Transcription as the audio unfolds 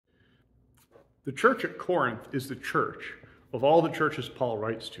The church at Corinth is the church of all the churches Paul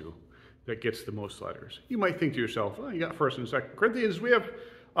writes to that gets the most letters. You might think to yourself, oh, you got 1st and 2nd Corinthians. We have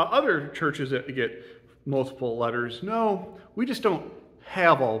other churches that get multiple letters. No, we just don't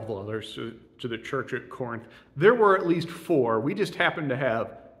have all of the letters to the church at Corinth. There were at least 4. We just happen to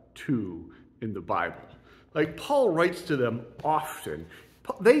have 2 in the Bible. Like, Paul writes to them often.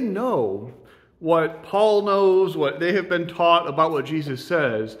 They know what Paul knows, what they have been taught about what Jesus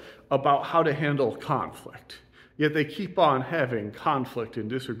says about how to handle conflict. Yet they keep on having conflict and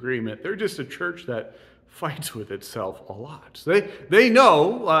disagreement. They're just a church that fights with itself a lot. So they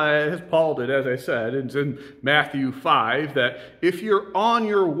know, as Paul did, as I said, it's in Matthew 5, that if you're on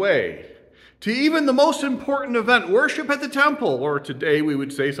your way to even the most important event, worship at the temple, or today we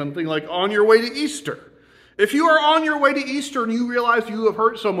would say something like on your way to Easter. If you are on your way to Easter and you realize you have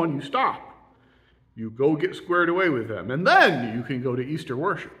hurt someone, you stop. You go get squared away with them, and then you can go to Easter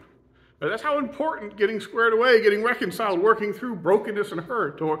worship. That's how important getting squared away, getting reconciled, working through brokenness and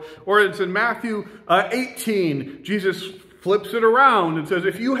hurt. Or it's in Matthew 18, Jesus flips it around and says,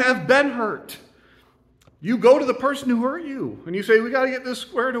 if you have been hurt, you go to the person who hurt you, and you say, we got to get this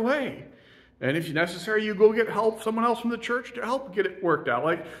squared away. And if necessary, you go get help, someone else from the church to help get it worked out.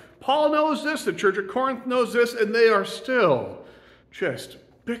 Like, Paul knows this, the church at Corinth knows this, and they are still just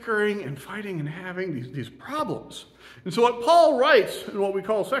bickering and fighting and having these problems. And so what Paul writes in what we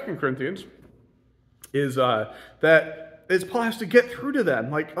call 2 Corinthians is that Paul has to get through to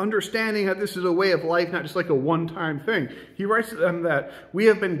them, like understanding that this is a way of life, not just like a one-time thing. He writes to them that we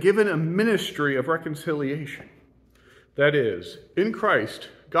have been given a ministry of reconciliation. That is, in Christ,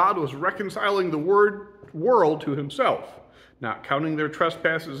 God was reconciling the world to himself, not counting their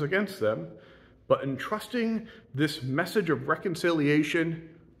trespasses against them, but entrusting this message of reconciliation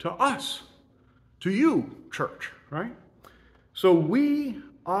to us, to you, church, right? So we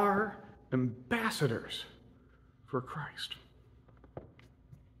are ambassadors for Christ.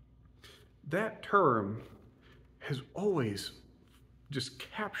 That term has always just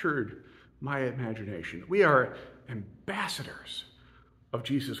captured my imagination. We are ambassadors of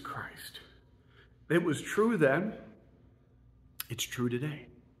Jesus Christ. It was true then. It's true today.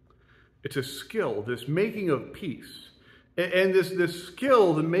 It's a skill, this making of peace. And this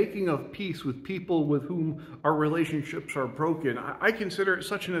skill, the making of peace with people with whom our relationships are broken, I consider it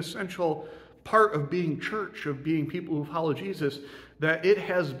such an essential part of being church, of being people who follow Jesus, that it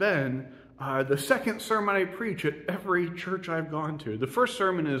has been the second sermon I preach at every church I've gone to. The first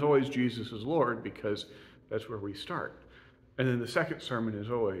sermon is always Jesus is Lord, because that's where we start. And then the second sermon is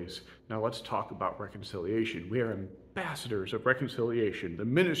always, now let's talk about reconciliation. We are ambassadors of reconciliation, the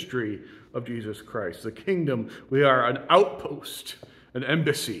ministry of Jesus Christ, the kingdom. We are an outpost, an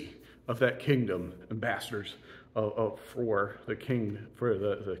embassy of that kingdom, ambassadors for the King, for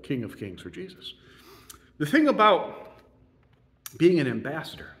the King of Kings, for Jesus. The thing about being an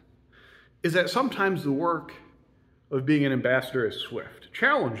ambassador is that sometimes the work of being an ambassador is swift,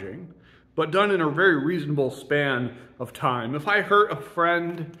 challenging, but done in a very reasonable span of time. If I hurt a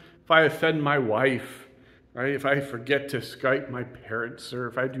friend, if I offend my wife, right? If I forget to Skype my parents, or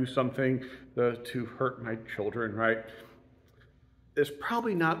if I do something to hurt my children, right? It's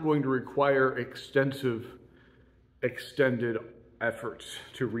probably not going to require extended efforts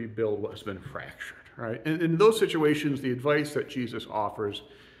to rebuild what has been fractured, right? And in those situations, the advice that Jesus offers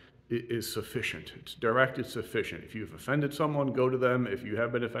is sufficient. It's direct, it's sufficient. If you've offended someone, go to them. If you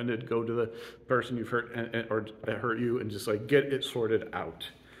have been offended, go to the person you've hurt or that hurt you, and just like get it sorted out,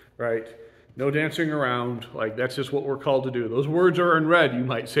 right? No dancing around. Like, that's just what we're called to do. Those words are in red. You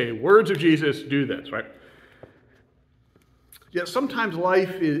might say, words of Jesus, do this, right? Yet sometimes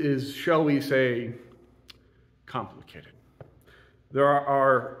life is, shall we say, complicated. There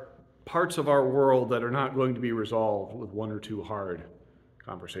are parts of our world that are not going to be resolved with one or two hard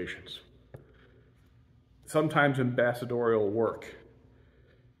conversations. Sometimes ambassadorial work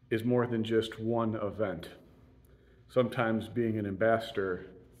is more than just one event. Sometimes being an ambassador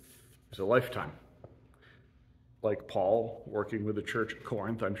is a lifetime. Like Paul working with the church at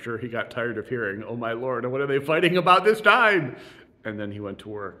Corinth, I'm sure he got tired of hearing, oh my Lord, what are they fighting about this time? And then he went to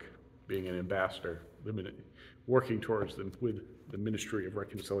work being an ambassador, working towards them with the ministry of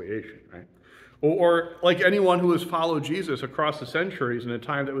reconciliation, right? Or like anyone who has followed Jesus across the centuries in a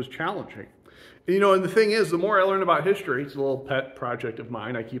time that was challenging. You know, and the thing is, the more I learn about history, it's a little pet project of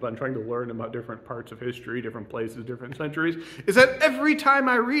mine. I keep on trying to learn about different parts of history, different places, different centuries, is that every time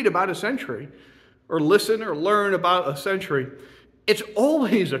I read about a century, or listen or learn about a century, it's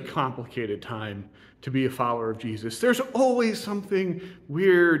always a complicated time to be a follower of Jesus. There's always something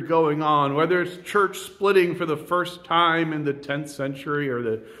weird going on, whether it's church splitting for the first time in the 10th century or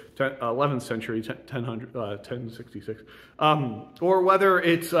the 11th century, 1066, or whether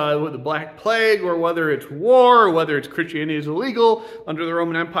it's the Black Plague, or whether it's war, or whether it's Christianity is illegal under the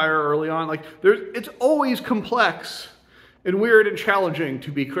Roman Empire early on. It's always complex and weird and challenging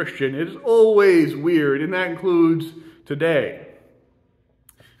to be Christian. It is always weird, and that includes today.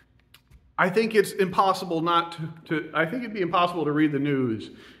 I think it's impossible I think it'd be impossible to read the news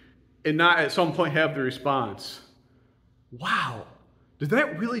and not at some point have the response, wow, did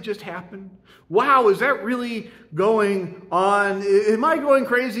that really just happen? Wow, is that really going on? Am I going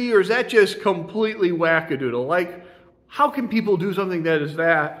crazy, or is that just completely wackadoodle? How can people do something that is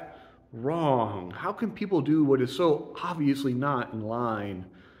that wrong? How can people do what is so obviously not in line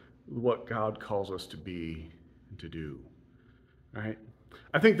with what God calls us to be and to do? Right?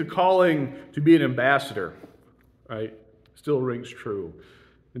 I think the calling to be an ambassador, right, still rings true.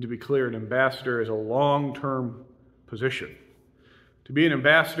 And to be clear, an ambassador is a long-term position. To be an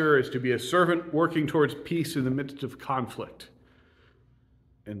ambassador is to be a servant working towards peace in the midst of conflict.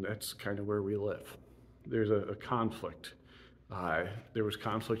 And that's kind of where we live. There's a conflict. There was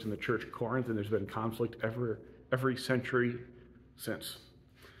conflict in the church of Corinth, and there's been conflict every century since.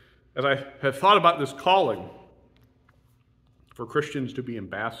 As I have thought about this calling for Christians to be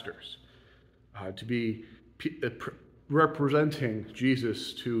ambassadors, to be representing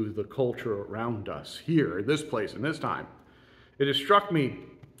Jesus to the culture around us here, in this place, in this time, it has struck me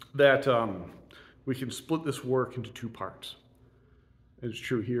that we can split this work into two parts. It's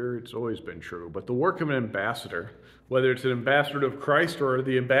true here, it's always been true, but the work of an ambassador, whether it's an ambassador of Christ or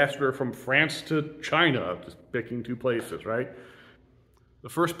the ambassador from France to China, just picking two places, right? The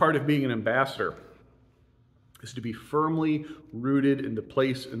first part of being an ambassador is to be firmly rooted in the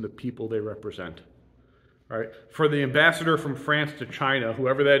place and the people they represent. Right? For the ambassador from France to China,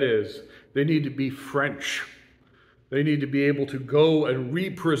 whoever that is, they need to be French. They need to be able to go and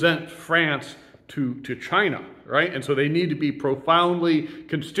represent France to China, right? And so they need to be profoundly,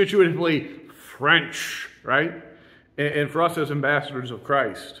 constitutively French, right? And for us as ambassadors of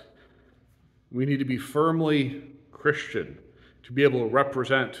Christ, we need to be firmly Christian, to be able to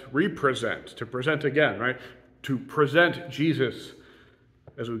represent, to present again, right? To present Jesus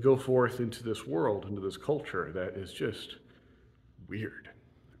as we go forth into this world, into this culture that is just weird.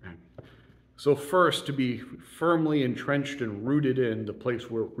 And so first, to be firmly entrenched and rooted in the place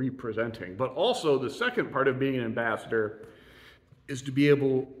we're representing. But also the second part of being an ambassador is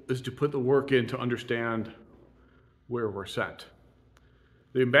to put the work in to understand where we're sent.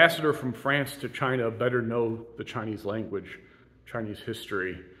 The ambassador from France to China better know the Chinese language, Chinese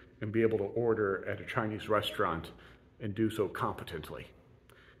history, and be able to order at a Chinese restaurant and do so competently.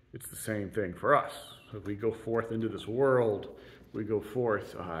 It's the same thing for us. So we go forth into this world, we go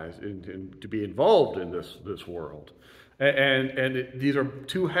forth to be involved in this world. And these are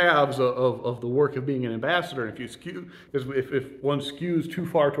two halves of the work of being an ambassador. And if one skews too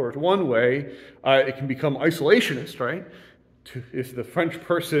far towards one way, it can become isolationist, right? If the French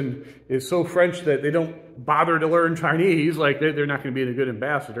person is so French that they don't bother to learn Chinese, they're not going to be a good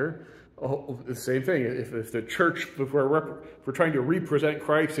ambassador. Oh, the same thing. If the church, if we're trying to represent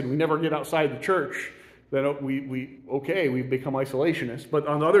Christ and we never get outside the church, then we've become isolationists. But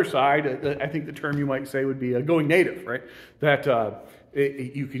on the other side, I think the term you might say would be going native, right? That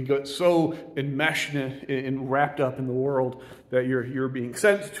you can get so enmeshed and wrapped up in the world that you're being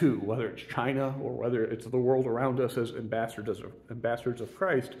sent to, whether it's China or whether it's the world around us as ambassadors of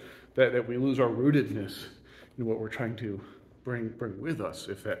Christ, that we lose our rootedness in what we're trying to bring with us,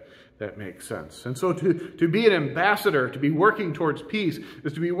 if that makes sense. And so to be an ambassador, to be working towards peace,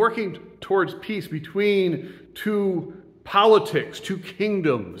 is to be working towards peace between two politics, two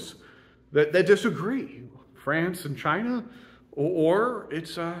kingdoms that disagree, France and China, or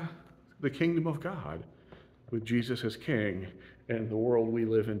it's the kingdom of God with Jesus as king and the world we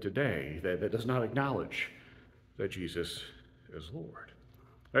live in today that does not acknowledge that Jesus is Lord.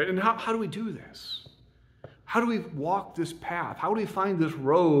 Right? And how do we do this? How do we walk this path? How do we find this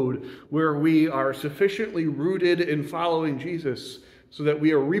road where we are sufficiently rooted in following Jesus so that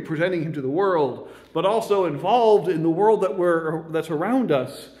we are representing him to the world, but also involved in the world that's around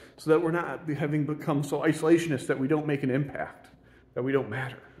us so that we're not having become so isolationist that we don't make an impact, that we don't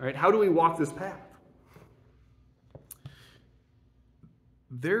matter, right? How do we walk this path?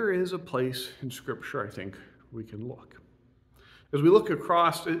 There is a place in Scripture, I think, we can look. As we look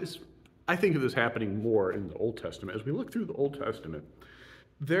across, I think of this happening more in the Old Testament. As we look through the Old Testament,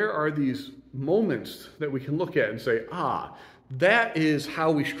 there are these moments that we can look at and say, That is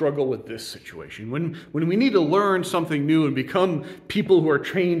how we struggle with this situation. When we need to learn something new and become people who are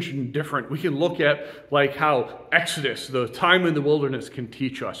changed and different, we can look at like how Exodus, the time in the wilderness, can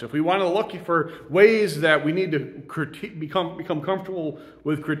teach us. If we want to look for ways that we need to become comfortable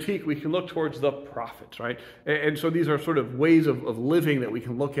with critique, we can look towards the prophets, right? And so these are sort of ways of living that we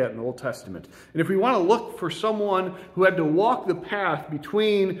can look at in the Old Testament. And if we want to look for someone who had to walk the path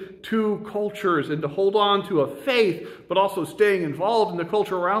between two cultures and to hold on to a faith, but also staying involved in the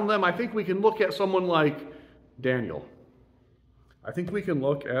culture around them, I think we can look at someone like Daniel. I think we can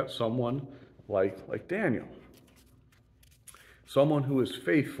look at someone like Daniel. Someone who is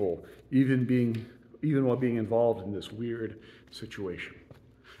faithful even while being involved in this weird situation.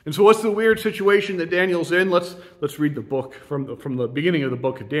 And so what's the weird situation that Daniel's in? Let's read the book from the beginning of the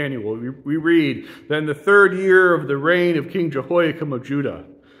book of Daniel. We read that in the 3rd year of the reign of King Jehoiakim of Judah,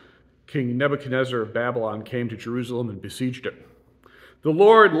 King Nebuchadnezzar of Babylon came to Jerusalem and besieged it. The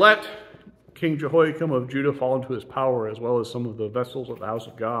Lord let King Jehoiakim of Judah fall into his power, as well as some of the vessels of the house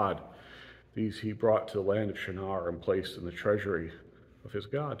of God. These he brought to the land of Shinar and placed in the treasury of his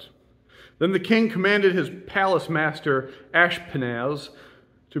gods. Then the king commanded his palace master Ashpenaz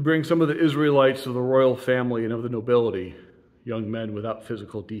to bring some of the Israelites of the royal family and of the nobility, young men without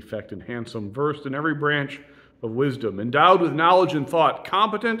physical defect and handsome, versed in every branch of wisdom, endowed with knowledge and thought,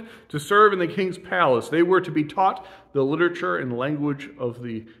 competent to serve in the king's palace. They were to be taught the literature and language of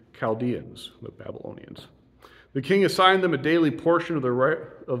the Chaldeans, the Babylonians. The king assigned them a daily portion of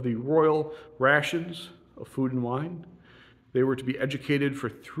the royal rations of food and wine. They were to be educated for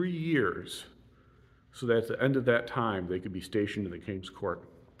 3 years, so that at the end of that time they could be stationed in the king's court.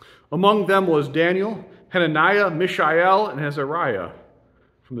 Among them was Daniel, Hananiah, Mishael, and Azariah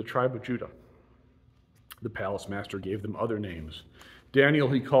from the tribe of Judah. The palace master gave them other names. Daniel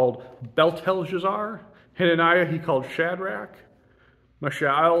he called Belteshazzar, Hananiah he called Shadrach,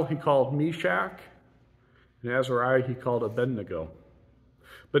 Mishael he called Meshach, and Azariah he called Abednego.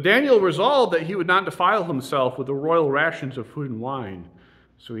 But Daniel resolved that he would not defile himself with the royal rations of food and wine,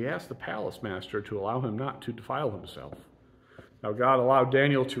 so he asked the palace master to allow him not to defile himself. Now God allowed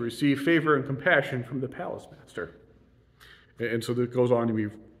Daniel to receive favor and compassion from the palace master. And so that goes on,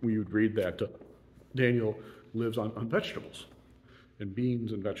 and we would read that Daniel lives on vegetables and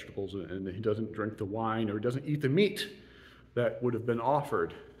beans and vegetables, and he doesn't drink the wine or doesn't eat the meat that would have been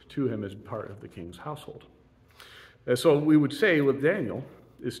offered to him as part of the king's household. And so we would say with Daniel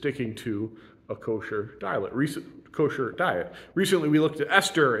is sticking to a kosher diet. Recently we looked at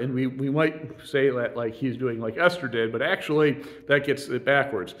Esther, and we might say that like he's doing like Esther did, but actually that gets it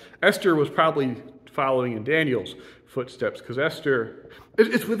backwards. Esther was probably following in Daniel's footsteps, because Esther,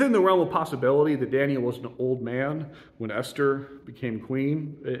 it's within the realm of possibility that Daniel was an old man when Esther became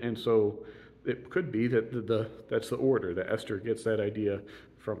queen, and so it could be that that's the order, that Esther gets that idea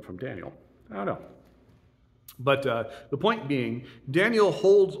from Daniel. I don't know. But the point being, Daniel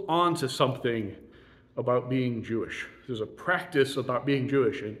holds on to something about being Jewish. There's a practice about being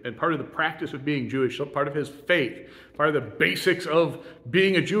Jewish, and part of the practice of being Jewish, part of his faith, part of the basics of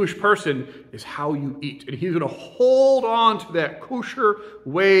being a Jewish person is how you eat. And he's going to hold on to that kosher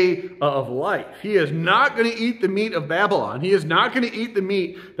way of life. He is not going to eat the meat of Babylon. He is not going to eat the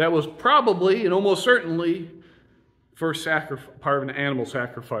meat that was probably and almost certainly first part of an animal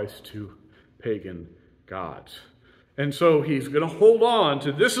sacrifice to pagan gods. And so he's going to hold on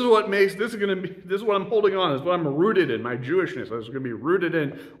to this is what I'm holding on, this is what I'm rooted in, my Jewishness. This is going to be rooted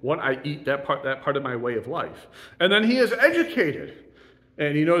in what I eat, that part of my way of life. And then he is educated.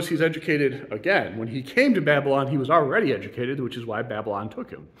 And you notice he's educated again. When he came to Babylon, he was already educated, which is why Babylon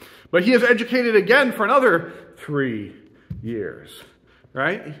took him. But he is educated again for another 3 years,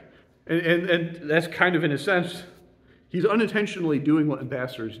 right? And that's kind of, in a sense, he's unintentionally doing what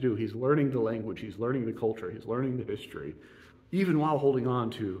ambassadors do. He's learning the language, he's learning the culture, he's learning the history, even while holding on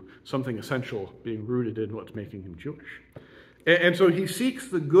to something essential, being rooted in what's making him Jewish. And so he seeks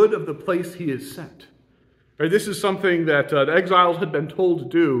the good of the place he is sent. Right, this is something that the exiles had been told to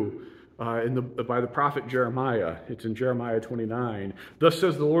do by the prophet Jeremiah. It's in Jeremiah 29. Thus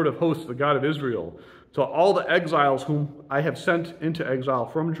says the Lord of hosts, the God of Israel, to all the exiles whom I have sent into exile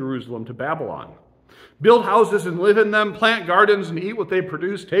from Jerusalem to Babylon. Build houses and live in them, plant gardens and eat what they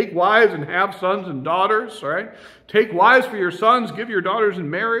produce, take wives and have sons and daughters, all right? Take wives for your sons, give your daughters in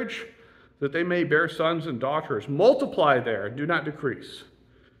marriage, that they may bear sons and daughters. Multiply there, do not decrease.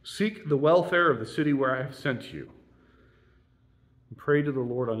 Seek the welfare of the city where I have sent you. And pray to the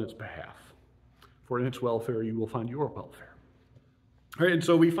Lord on its behalf, for in its welfare you will find your welfare. Right, and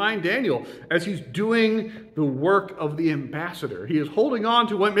so we find Daniel as he's doing the work of the ambassador. He is holding on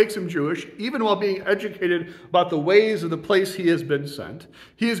to what makes him Jewish, even while being educated about the ways of the place he has been sent.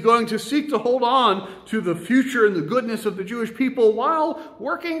 He is going to seek to hold on to the future and the goodness of the Jewish people while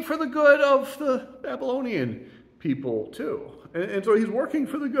working for the good of the Babylonian people too. And so he's working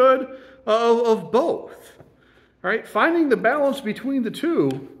for the good of both. Right? Finding the balance between the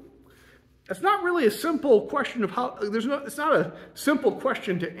two. It's not really a simple question of how, it's not a simple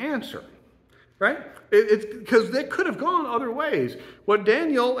question to answer, right? It's because they could have gone other ways. What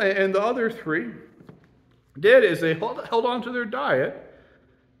Daniel and the other three did is they held on to their diet,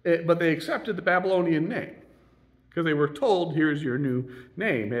 but they accepted the Babylonian name because they were told, here's your new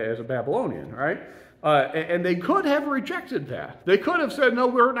name as a Babylonian, right? And they could have rejected that. They could have said, no,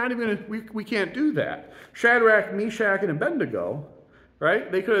 we're not even, we can't do that. Shadrach, Meshach, and Abednego,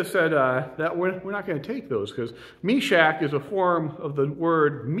 right? They could have said that we're not going to take those because Meshach is a form of the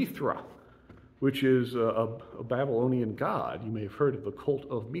word Mithra, which is a Babylonian god. You may have heard of the cult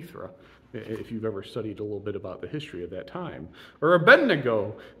of Mithra if you've ever studied a little bit about the history of that time. Or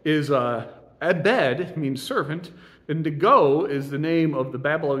Abednego is Abed, means servant, and Nego is the name of the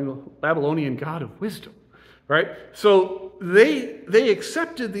Babylonian god of wisdom, right? So they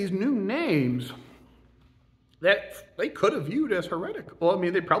accepted these new names that they could have viewed as heretical. Well, I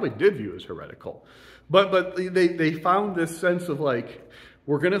mean, they probably did view as heretical. But they found this sense of like,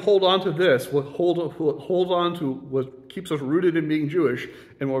 we're going to hold on to this. We'll hold on to what keeps us rooted in being Jewish,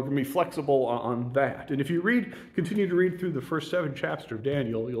 and we're going to be flexible on that. And if you continue to read through the first 7 chapters of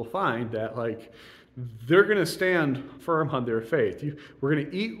Daniel, you'll find that like they're going to stand firm on their faith. We're going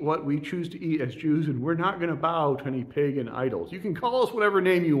to eat what we choose to eat as Jews, and we're not going to bow to any pagan idols. You can call us whatever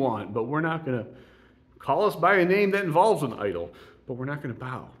name you want, but we're not going to call us by a name that involves an idol, but we're not going to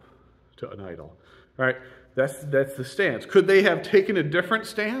bow to an idol. All right? That's the stance. Could they have taken a different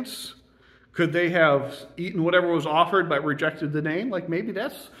stance? Could they have eaten whatever was offered but rejected the name? Like maybe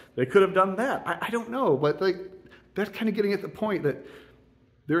they could have done that. I don't know, but like that's kind of getting at the point that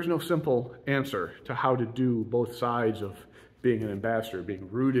there's no simple answer to how to do both sides of being an ambassador, being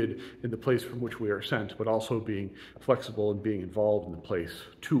rooted in the place from which we are sent, but also being flexible and being involved in the place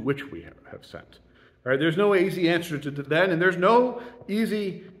to which we have sent. All right, there's no easy answer to then, and there's no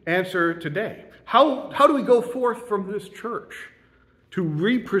easy answer today. How do we go forth from this church to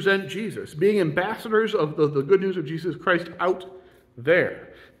represent Jesus, being ambassadors of the good news of Jesus Christ out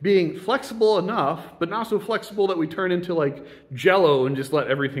there, being flexible enough, but not so flexible that we turn into like Jell-O and just let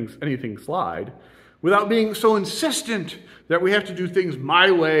anything slide, without being so insistent that we have to do things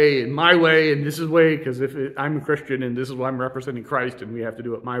my way, and this is way, because if I'm a Christian and this is why I'm representing Christ, and we have to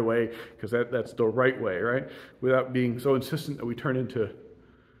do it my way, because that's the right way, right? Without being so insistent that we turn into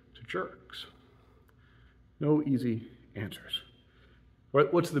jerks. No easy answers.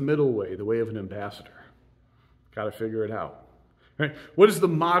 What's the middle way, the way of an ambassador? Got to figure it out. Right? What is the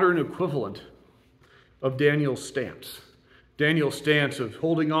modern equivalent of Daniel's stance? Daniel's stance of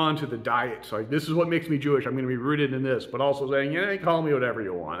holding on to the diet. So like, this is what makes me Jewish. I'm going to be rooted in this. But also saying, yeah, call me whatever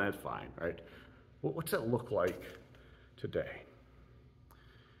you want. That's fine, right? What's that look like today?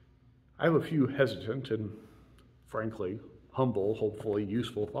 I have a few hesitant and, frankly, humble, hopefully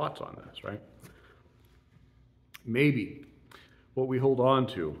useful thoughts on this, right? Maybe what we hold on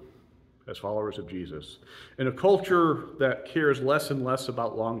to as followers of Jesus in a culture that cares less and less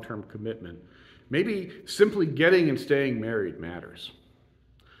about long-term commitment, maybe simply getting and staying married matters.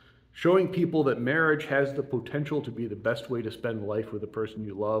 Showing people that marriage has the potential to be the best way to spend life with the person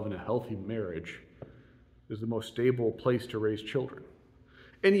you love, and a healthy marriage is the most stable place to raise children.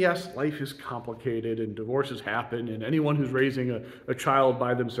 And yes, life is complicated and divorces happen, and anyone who's raising a child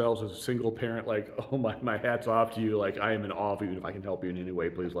by themselves as a single parent, like, oh, my hat's off to you, like, I am in awe of you, and if I can help you in any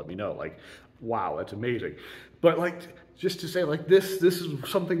way, please let me know. Like, wow, that's amazing. But like, just to say, like, this is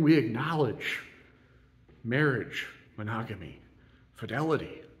something we acknowledge. Marriage, monogamy,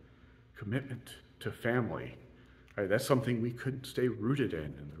 fidelity, commitment to family. Right, that's something we couldn't stay rooted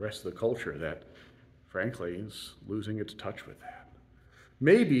in the rest of the culture that, frankly, is losing its touch with that.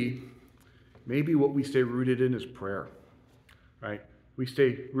 Maybe what we stay rooted in is prayer, right? We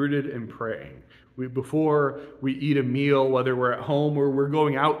stay rooted in praying. Before we eat a meal, whether we're at home or we're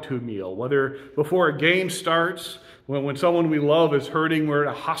going out to a meal, whether before a game starts, when someone we love is hurting, we're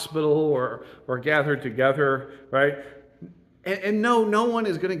at a hospital or gathered together, right? And no one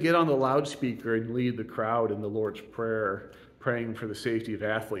is going to get on the loudspeaker and lead the crowd in the Lord's Prayer, praying for the safety of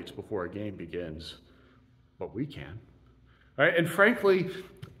athletes before a game begins. But we can. Right? And frankly,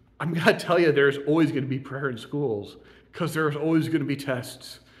 I'm going to tell you, there's always going to be prayer in schools because there's always going to be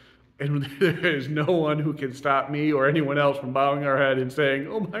tests. And there is no one who can stop me or anyone else from bowing our head and saying,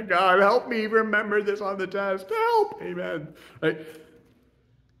 oh my God, help me remember this on the test. Help. Amen. Right?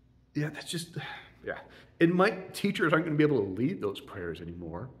 Yeah, that's just, yeah. And teachers aren't going to be able to lead those prayers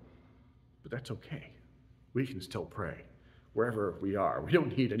anymore, but that's okay. We can still pray wherever we are. We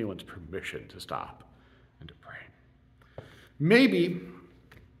don't need anyone's permission to stop and to pray. Maybe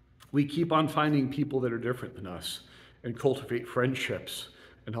we keep on finding people that are different than us and cultivate friendships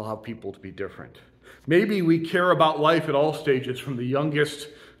and allow people to be different. Maybe we care about life at all stages, from the youngest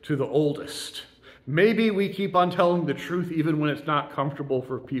to the oldest. Maybe we keep on telling the truth even when it's not comfortable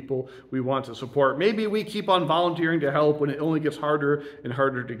for people we want to support. Maybe we keep on volunteering to help when it only gets harder and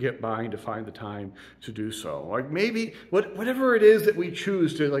harder to get by and to find the time to do so. Like maybe whatever it is that we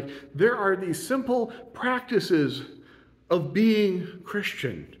choose to, like, there are these simple practices of being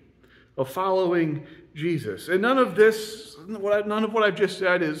Christian, of following Jesus. And none of what I've just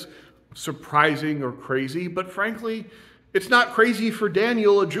said is surprising or crazy, but frankly, it's not crazy for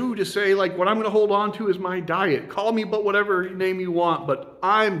Daniel, a Jew, to say, like, what I'm going to hold on to is my diet. Call me but whatever name you want, but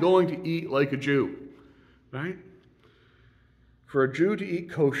I'm going to eat like a Jew, right? For a Jew to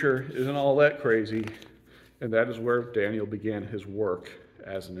eat kosher isn't all that crazy, and that is where Daniel began his work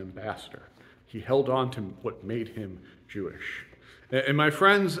as an ambassador. He held on to what made him Jewish. And my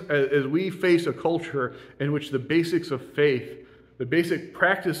friends, as we face a culture in which the basics of faith, the basic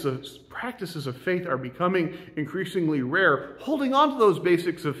practices of faith are becoming increasingly rare, holding on to those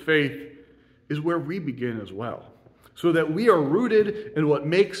basics of faith is where we begin as well. So that we are rooted in what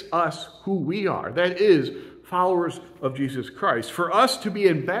makes us who we are. That is, followers of Jesus Christ. For us to be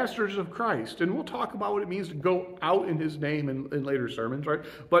ambassadors of Christ, and we'll talk about what it means to go out in his name in later sermons, right?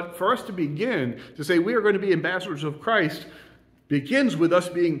 But for us to begin to say we are going to be ambassadors of Christ begins with us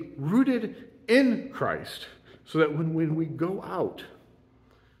being rooted in Christ, so that when we go out,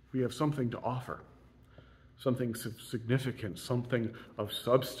 we have something to offer, something significant, something of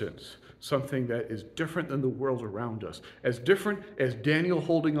substance, something that is different than the world around us. As different as Daniel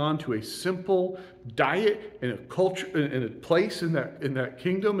holding on to a simple diet in a culture, in a place in that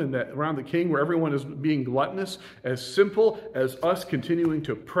kingdom, and that around the king where everyone is being gluttonous, as simple as us continuing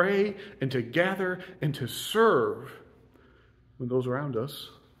to pray and to gather and to serve when those around us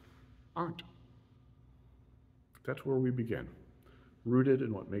aren't. That's where we begin, rooted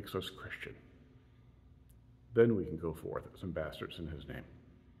in what makes us Christian. Then we can go forth as ambassadors in his name.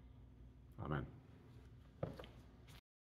 Amen.